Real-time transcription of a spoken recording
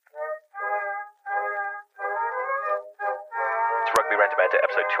Rugby Rant Banter,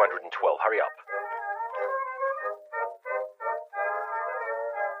 episode 212. Hurry up.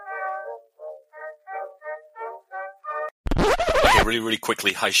 Okay, really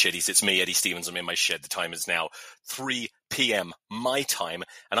quickly. Hi, sheddies. It's me, Eddie Stevens. I'm in my shed. The time is now 3 p.m. my time,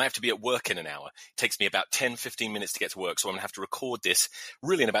 and I have to be at work in an hour. It takes me about 10-15 minutes to get to work, so I'm going to have to record this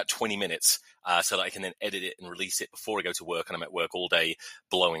really in about 20 minutes so that I can then edit it and release it before I go to work, and I'm at work all day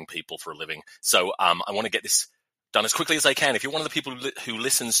blowing people for a living. So I want to get this done as quickly as I can. If you're one of the people who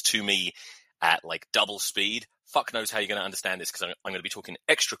listens to me at like double speed, fuck knows how you're going to understand this because I'm going to be talking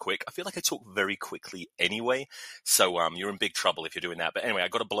extra quick. I feel like I talk very quickly anyway, so you're in big trouble if you're doing that. But anyway,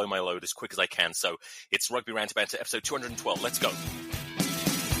 I've got to blow my load as quick as I can. So it's Rugby Rant Banter, episode 212. Let's go.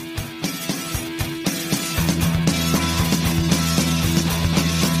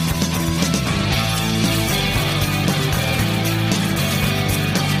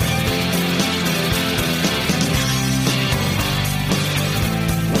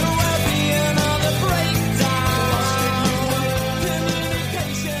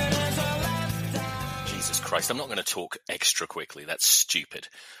 I'm not going to talk extra quickly. That's stupid.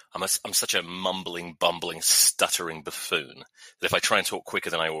 I'm such a mumbling, bumbling, stuttering buffoon that if I try and talk quicker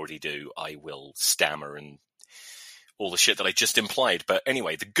than I already do, I will stammer and all the shit that I just implied. But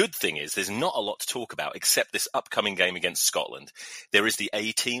anyway, the good thing is there's not a lot to talk about except this upcoming game against Scotland. There is the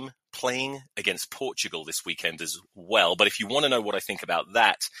A team playing against Portugal this weekend as well. But if you want to know what I think about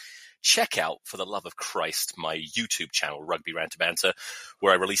that, check out, for the love of Christ, my YouTube channel, Rugby Rant Banter,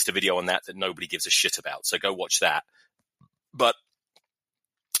 where I released a video on that nobody gives a shit about. So go watch that. But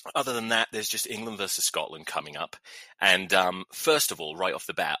other than that, there's just England versus Scotland coming up. And first of all, right off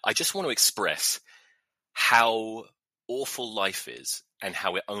the bat, I just want to express how awful life is and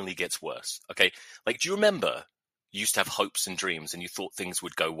how it only gets worse. Okay? Like, do you remember you used to have hopes and dreams and you thought things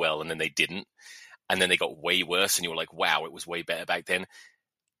would go well and then they didn't? And then they got way worse and you were like, wow, it was way better back then.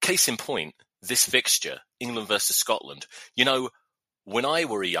 Case in point, this fixture, England versus Scotland. You know, when I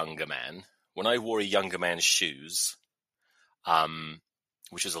were a younger man, when I wore a younger man's shoes,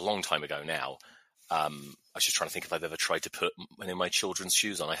 which is a long time ago now, I was just trying to think if I've ever tried to put any of my children's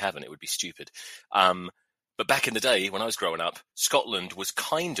shoes on. I haven't. It would be stupid. But back in the day, when I was growing up, Scotland was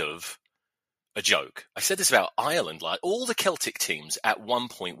kind of a joke. I said this about Ireland. Like, all the Celtic teams at one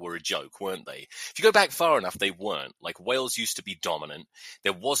point were a joke, weren't they? If you go back far enough, they weren't. Like, Wales used to be dominant.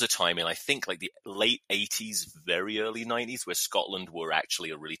 There was a time in, I think, like the late 80s, very early 90s, where Scotland were actually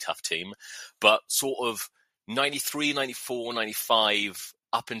a really tough team. But sort of 93, 94, 95,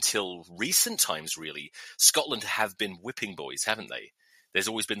 up until recent times, really, Scotland have been whipping boys, haven't they? There's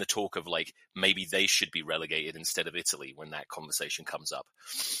always been the talk of, like, maybe they should be relegated instead of Italy when that conversation comes up.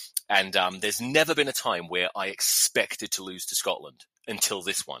 And there's never been a time where I expected to lose to Scotland until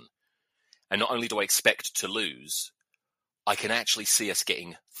this one. And not only do I expect to lose, I can actually see us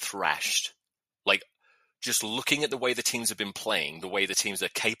getting thrashed. Like, just looking at the way the teams have been playing, the way the teams are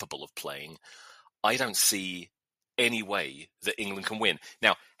capable of playing, I don't see any way that England can win.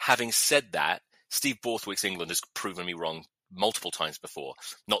 Now, having said that, Steve Borthwick's England has proven me wrong multiple times before,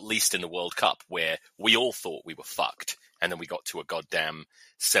 not least in the World Cup, where we all thought we were fucked, and then we got to a goddamn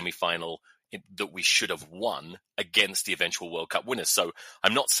semi-final that we should have won against the eventual World Cup winners. So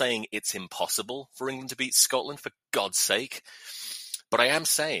I'm not saying it's impossible for England to beat Scotland, for God's sake, but I am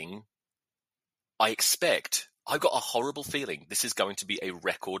saying I've got a horrible feeling this is going to be a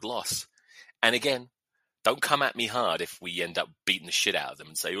record loss. And again, don't come at me hard if we end up beating the shit out of them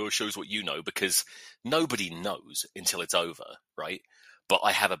and say, oh, it shows what you know, because nobody knows until it's over, right? But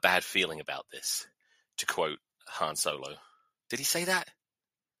I have a bad feeling about this, to quote Han Solo. Did he say that?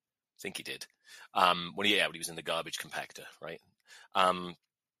 I think he did. When he was in the garbage compactor, right?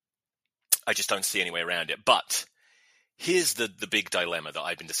 I just don't see any way around it. But here's the big dilemma that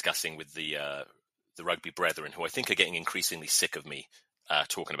I've been discussing with the rugby brethren, who I think are getting increasingly sick of me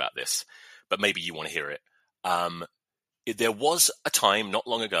talking about this. But maybe you want to hear it. There was a time not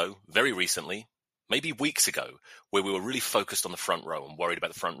long ago, very recently, maybe weeks ago, where we were really focused on the front row and worried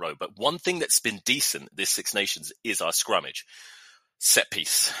about the front row. But one thing that's been decent this Six Nations is our scrummage set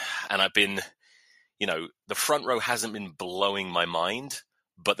piece. And I've been, the front row hasn't been blowing my mind,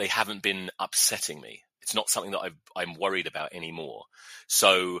 but they haven't been upsetting me. It's not something that I'm worried about anymore.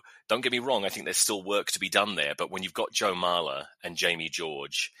 So don't get me wrong. I think there's still work to be done there. But when you've got Joe Marler and Jamie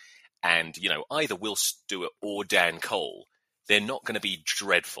George and, either Will Stewart or Dan Cole, they're not going to be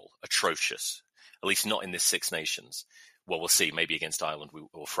dreadful, atrocious, at least not in this Six Nations. Well, we'll see. Maybe against Ireland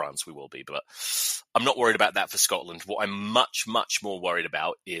or France we will be. But I'm not worried about that for Scotland. What I'm much, much more worried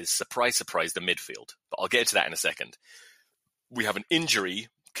about is, surprise, surprise, the midfield. But I'll get into that in a second. We have an injury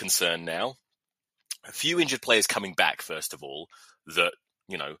concern now a few injured players coming back, first of all, that,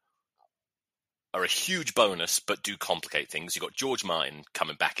 are a huge bonus, but do complicate things. You've got George Martin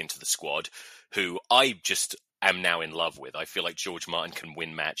coming back into the squad, who I just am now in love with. I feel like George Martin can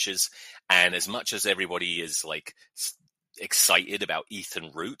win matches. And as much as everybody is like excited about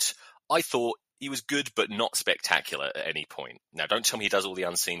Ethan Root, I thought he was good, but not spectacular at any point. Now, don't tell me he does all the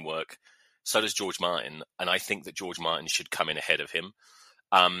unseen work. So does George Martin. And I think that George Martin should come in ahead of him.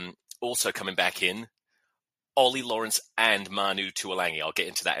 Also coming back in, Ollie Lawrence and Manu Tuolangi. I'll get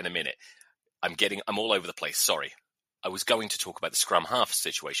into that in a minute. I'm all over the place. Sorry. I was going to talk about the scrum half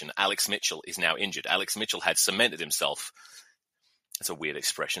situation. Alex Mitchell is now injured. Alex Mitchell had cemented himself. That's a weird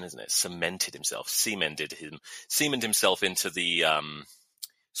expression, isn't it? Cemented himself into the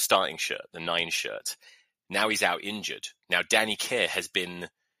starting shirt, the 9 shirt. Now he's out injured. Now Danny Care has been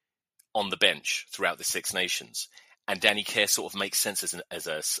on the bench throughout the Six Nations, and Danny Care sort of makes sense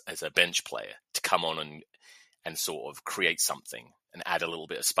as a bench player to come on and sort of create something and add a little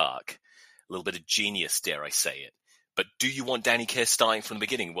bit of spark. A little bit of genius, dare I say it. But do you want Danny Care starting from the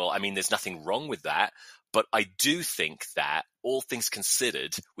beginning? Well, I mean, there's nothing wrong with that. But I do think that, all things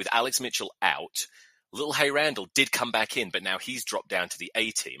considered, with Alex Mitchell out, Little Hay Randall did come back in, but now he's dropped down to the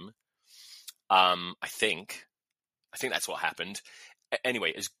A team. I think that's what happened.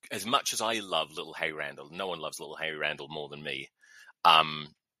 Anyway, as much as I love Little Hay Randall, no one loves Little Hay Randall more than me,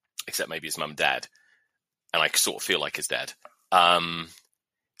 except maybe his mum and dad. And I sort of feel like his dad.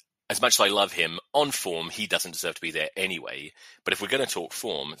 As much as I love him, on form, he doesn't deserve to be there anyway. But if we're going to talk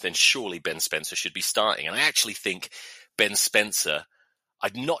form, then surely Ben Spencer should be starting. And I actually think Ben Spencer,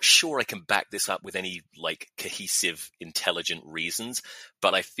 I'm not sure I can back this up with any cohesive, intelligent reasons,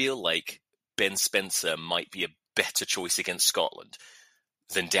 but I feel like Ben Spencer might be a better choice against Scotland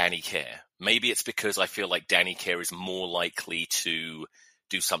than Danny Care. Maybe it's because I feel like Danny Care is more likely to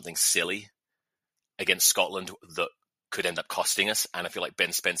do something silly against Scotland that could end up costing us, and I feel like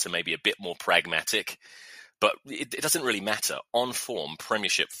Ben Spencer may be a bit more pragmatic, but it doesn't really matter. On form,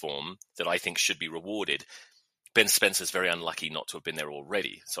 Premiership form, that I think should be rewarded, Ben Spencer's very unlucky not to have been there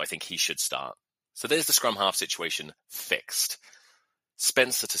already, so I think he should start. So there's the scrum half situation fixed.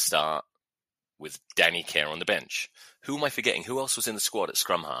 Spencer to start with Danny Care on the bench. Who am I forgetting? Who else was in the squad at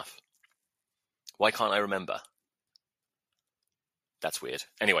scrum half? Why can't I remember? That's weird.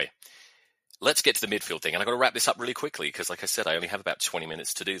 Anyway, let's get to the midfield thing. And I've got to wrap this up really quickly because, like I said, I only have about 20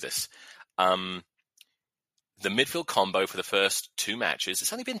 minutes to do this. The midfield combo for the first 2 matches,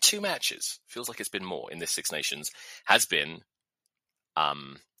 it's only been 2 matches, feels like it's been more in this Six Nations, has been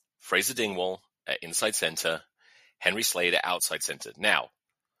Fraser Dingwall at inside centre, Henry Slade at outside centre. Now,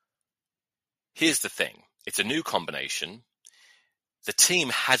 here's the thing. It's a new combination. The team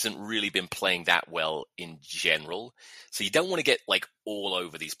hasn't really been playing that well in general. So you don't want to get all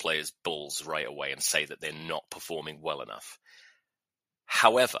over these players' balls right away and say that they're not performing well enough.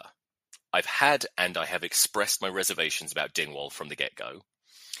 However, I have expressed my reservations about Dingwall from the get-go.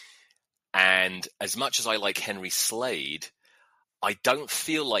 And as much as I like Henry Slade, I don't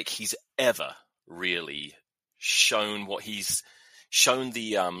feel like he's ever really shown the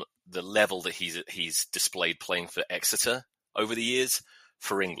level that he's displayed playing for Exeter over the years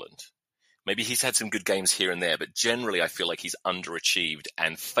for England. Maybe he's had some good games here and there, but generally I feel like he's underachieved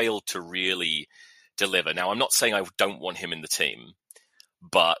and failed to really deliver. Now, I'm not saying I don't want him in the team,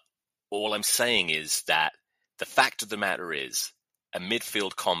 but all I'm saying is that the fact of the matter is a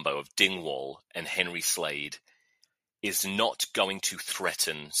midfield combo of Dingwall and Henry Slade is not going to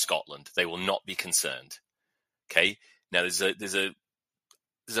threaten Scotland. They will not be concerned. Okay? Now, there's a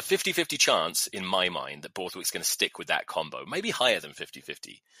 50-50 chance in my mind that Borthwick's going to stick with that combo, maybe higher than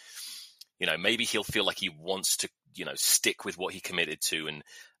 50-50. Maybe he'll feel like he wants to, stick with what he committed to and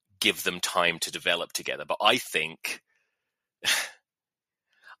give them time to develop together. But I think,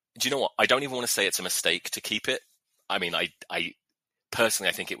 do you know what? I don't even want to say it's a mistake to keep it. I mean, I personally,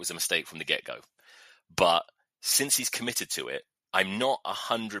 I think it was a mistake from the get-go. But since he's committed to it, I'm not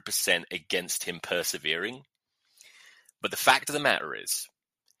 100% against him persevering. But the fact of the matter is,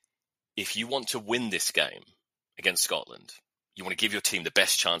 if you want to win this game against Scotland, you want to give your team the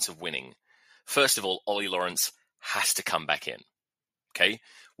best chance of winning, first of all, Ollie Lawrence has to come back in. Okay?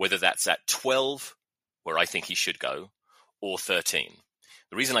 Whether that's at 12, where I think he should go, or 13.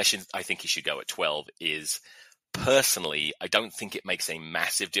 The reason I think he should go at 12 is, personally, I don't think it makes a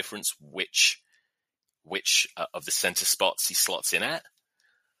massive difference which of the centre spots he slots in at.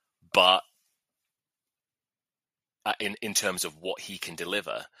 But in terms of what he can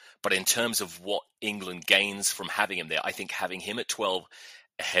deliver, but in terms of what England gains from having him there, I think having him at 12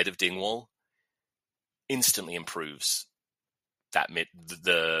 ahead of Dingwall instantly improves that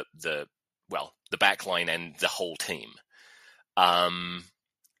the back line and the whole team.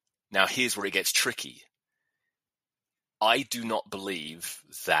 Now, here's where it gets tricky. I do not believe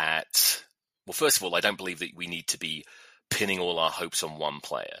that... Well, first of all, I don't believe that we need to be pinning all our hopes on one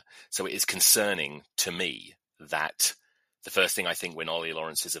player. So it is concerning to me that the first thing I think when Ollie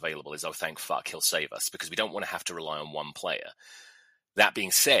Lawrence is available is, oh, thank fuck, he'll save us, because we don't want to have to rely on one player. That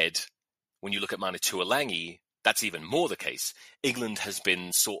being said, when you look at Manu Tuilagi, that's even more the case. England has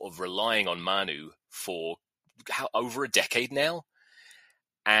been sort of relying on Manu for over a decade now.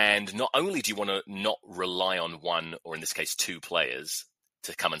 And not only do you want to not rely on one, or in this case, two players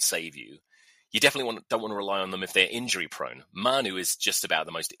to come and save you, you definitely don't want to rely on them if they're injury prone. Manu is just about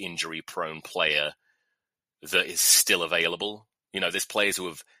the most injury prone player that is still available. You know, there's players who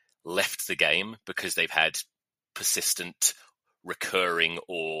have left the game because they've had persistent, recurring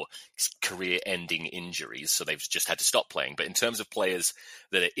or career-ending injuries, so they've just had to stop playing. But in terms of players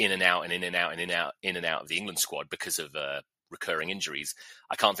that are in and out and in and out and in and out of the England squad because of recurring injuries,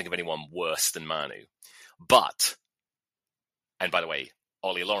 I can't think of anyone worse than Manu. But, and by the way,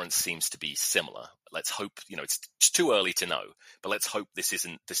 Ollie Lawrence seems to be similar. Let's hope, it's too early to know, but let's hope this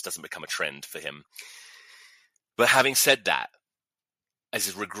doesn't become a trend for him. But having said that,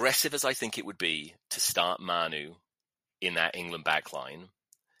 as regressive as I think it would be to start Manu in that England backline,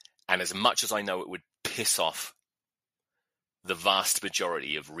 and as much as I know it would piss off the vast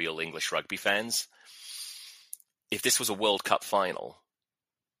majority of real English rugby fans, if this was a World Cup final,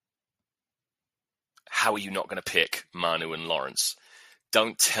 how are you not going to pick Manu and Lawrence?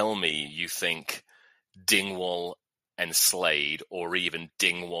 Don't tell me you think Dingwall and Slade, or even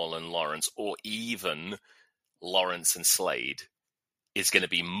Dingwall and Lawrence, or even Lawrence and Slade is going to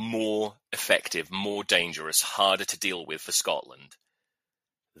be more effective, more dangerous, harder to deal with for Scotland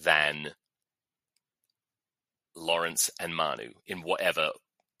than Lawrence and Manu in whatever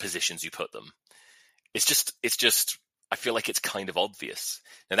positions you put them. It's just, I feel like it's kind of obvious.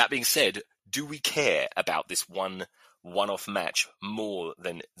 Now, that being said, do we care about this one-off match more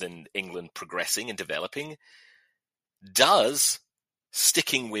than England progressing and developing? Does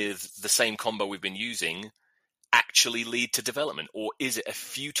sticking with the same combo we've been using actually lead to development? Or is it a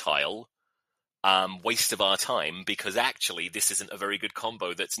futile waste of our time because actually this isn't a very good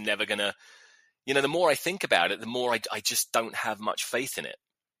combo that's never going to... the more I think about it, the more I just don't have much faith in it.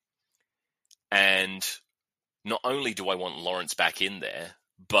 And not only do I want Lawrence back in there,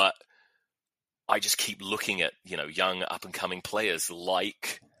 but I just keep looking at, young up-and-coming players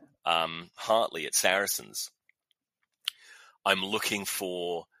like Hartley at Saracens. I'm looking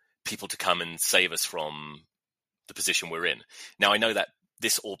for people to come and save us from the position we're in. Now, I know that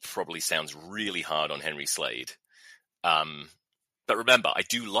this all probably sounds really hard on Henry Slade. But remember, I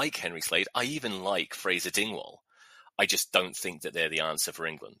do like Henry Slade. I even like Fraser Dingwall. I just don't think that they're the answer for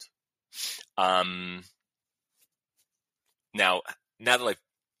England. Now that I've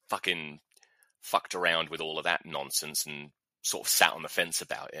fucking fucked around with all of that nonsense and sort of sat on the fence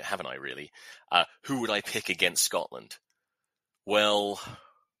about it, haven't I really? Who would I pick against Scotland? Well,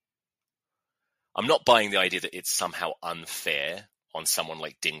 I'm not buying the idea that it's somehow unfair on someone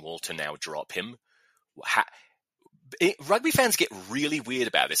like Dingwall to now drop him. Rugby fans get really weird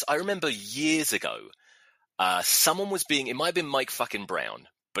about this. I remember years ago, someone was it might have been Mike fucking Brown,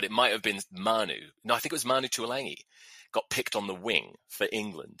 but it might have been Manu. No, I think it was Manu Tuilagi got picked on the wing for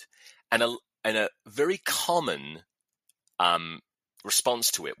England. And a very common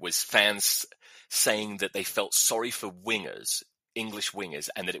response to it was fans saying that they felt sorry for wingers, English wingers,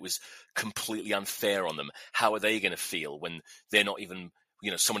 and that it was completely unfair on them. How are they going to feel when they're not even,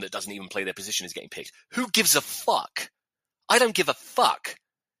 someone that doesn't even play their position is getting picked? Who gives a fuck? I don't give a fuck.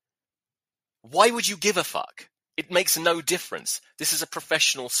 Why would you give a fuck? It makes no difference. This is a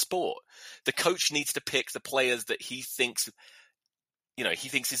professional sport. The coach needs to pick the players that he thinks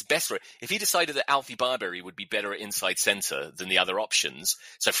is best for it. If he decided that Alfie Barbery would be better at inside centre than the other options,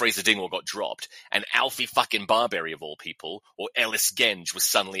 so Fraser Dingwall got dropped, and Alfie fucking Barbery of all people, or Ellis Genge was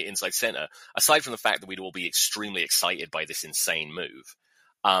suddenly at inside centre, aside from the fact that we'd all be extremely excited by this insane move,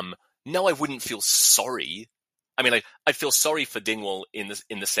 no, I wouldn't feel sorry. I mean, I'd feel sorry for Dingwall in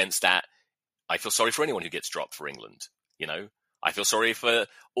the sense that I feel sorry for anyone who gets dropped for England. I feel sorry for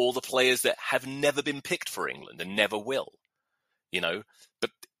all the players that have never been picked for England and never will.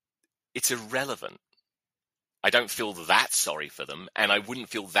 But it's irrelevant. I don't feel that sorry for them, and I wouldn't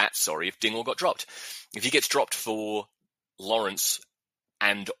feel that sorry if Dingwall got dropped. If he gets dropped for Lawrence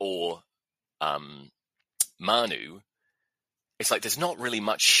and or Manu, it's like there's not really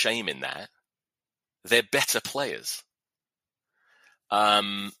much shame in that. They're better players.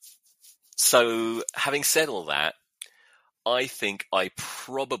 So having said all that, I think I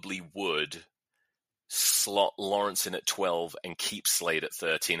probably would slot Lawrence in at 12 and keep Slade at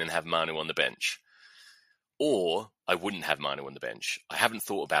 13 and have Manu on the bench. Or I wouldn't have Manu on the bench. I haven't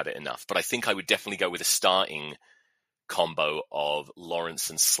thought about it enough, but I think I would definitely go with a starting combo of Lawrence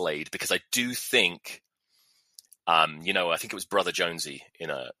and Slade, because I do think, I think it was Brother Jonesy in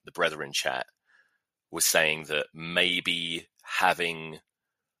the Brethren chat was saying that maybe having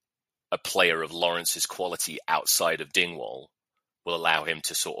a player of Lawrence's quality outside of Dingwall will allow him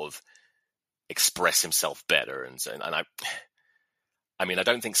to sort of express himself better. And I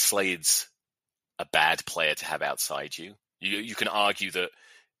don't think Slade's a bad player to have outside you. You can argue that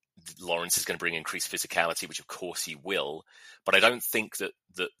Lawrence is going to bring increased physicality, which of course he will, but I don't think that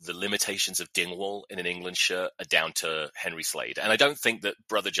the limitations of Dingwall in an England shirt are down to Henry Slade. And I don't think that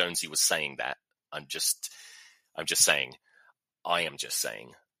Brother Jonesy was saying that. I am just saying,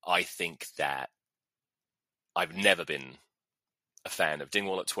 I think that I've never been a fan of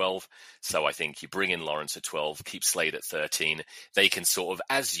Dingwall at 12, so I think you bring in Lawrence at 12, keep Slade at 13. They can sort of,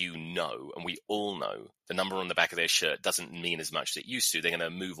 as you know, and we all know, the number on the back of their shirt doesn't mean as much as it used to. They're going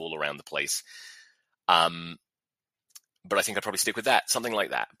to move all around the place. But I think I'd probably stick with that, something like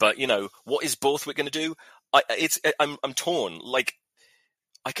that. But, what is Borthwick going to do? I'm torn. Like,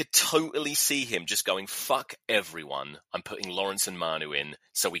 I could totally see him just going, fuck everyone. I'm putting Lawrence and Manu in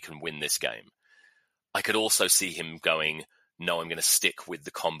so we can win this game. I could also see him going, no, I'm going to stick with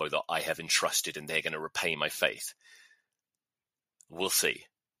the combo that I have entrusted and they're going to repay my faith. We'll see.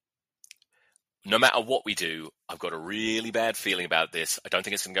 No matter what we do, I've got a really bad feeling about this. I don't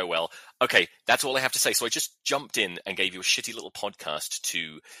think it's going to go well. Okay, that's all I have to say. So I just jumped in and gave you a shitty little podcast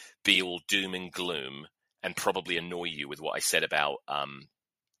to be all doom and gloom and probably annoy you with what I said about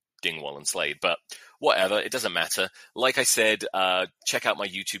Dingwall and Slade. But whatever, it doesn't matter. Like I said, check out my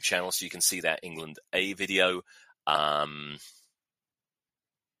YouTube channel so you can see that England A video. Just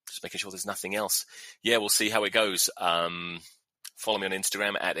making sure there's nothing else. Yeah, we'll see how it goes. Follow me on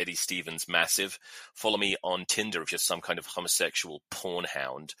Instagram at Eddie Stevens Massive. Follow me on Tinder if you're some kind of homosexual porn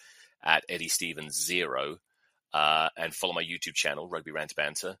hound at Eddie Stevens 0. And follow my YouTube channel, Rugby Rant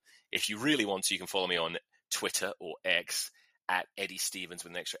Banter. If you really want to, you can follow me on Twitter or X at Eddie Stevens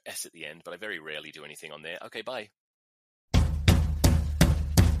with an extra S at the end, but I very rarely do anything on there. Okay, bye.